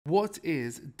What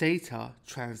is data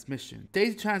transmission?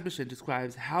 Data transmission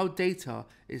describes how data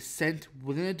is sent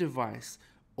within a device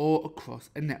or across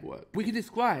a network. We can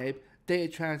describe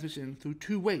data transmission through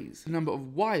two ways: the number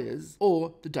of wires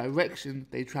or the direction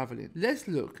they travel in. Let's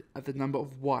look at the number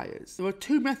of wires. There are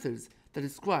two methods that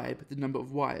describe the number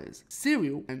of wires: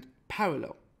 serial and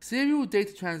parallel. Serial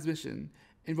data transmission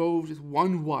involves just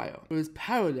one wire, whereas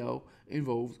parallel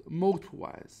involves multiple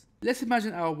wires. Let's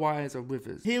imagine our wires are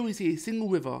rivers. Here we see a single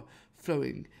river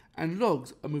flowing, and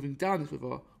logs are moving down this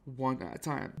river one at a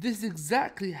time. This is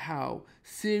exactly how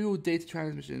serial data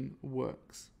transmission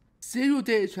works. Serial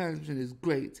data transmission is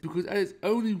great because as it's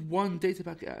only one data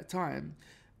packet at a time,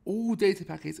 all data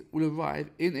packets will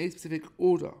arrive in a specific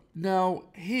order. Now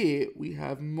here we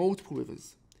have multiple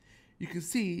rivers. You can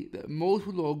see that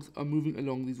multiple logs are moving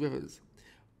along these rivers,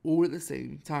 all at the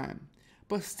same time,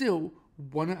 but still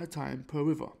one at a time per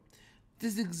river.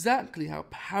 This is exactly how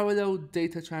parallel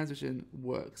data transmission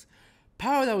works.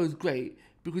 Parallel is great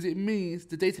because it means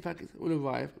the data packets will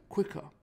arrive quicker.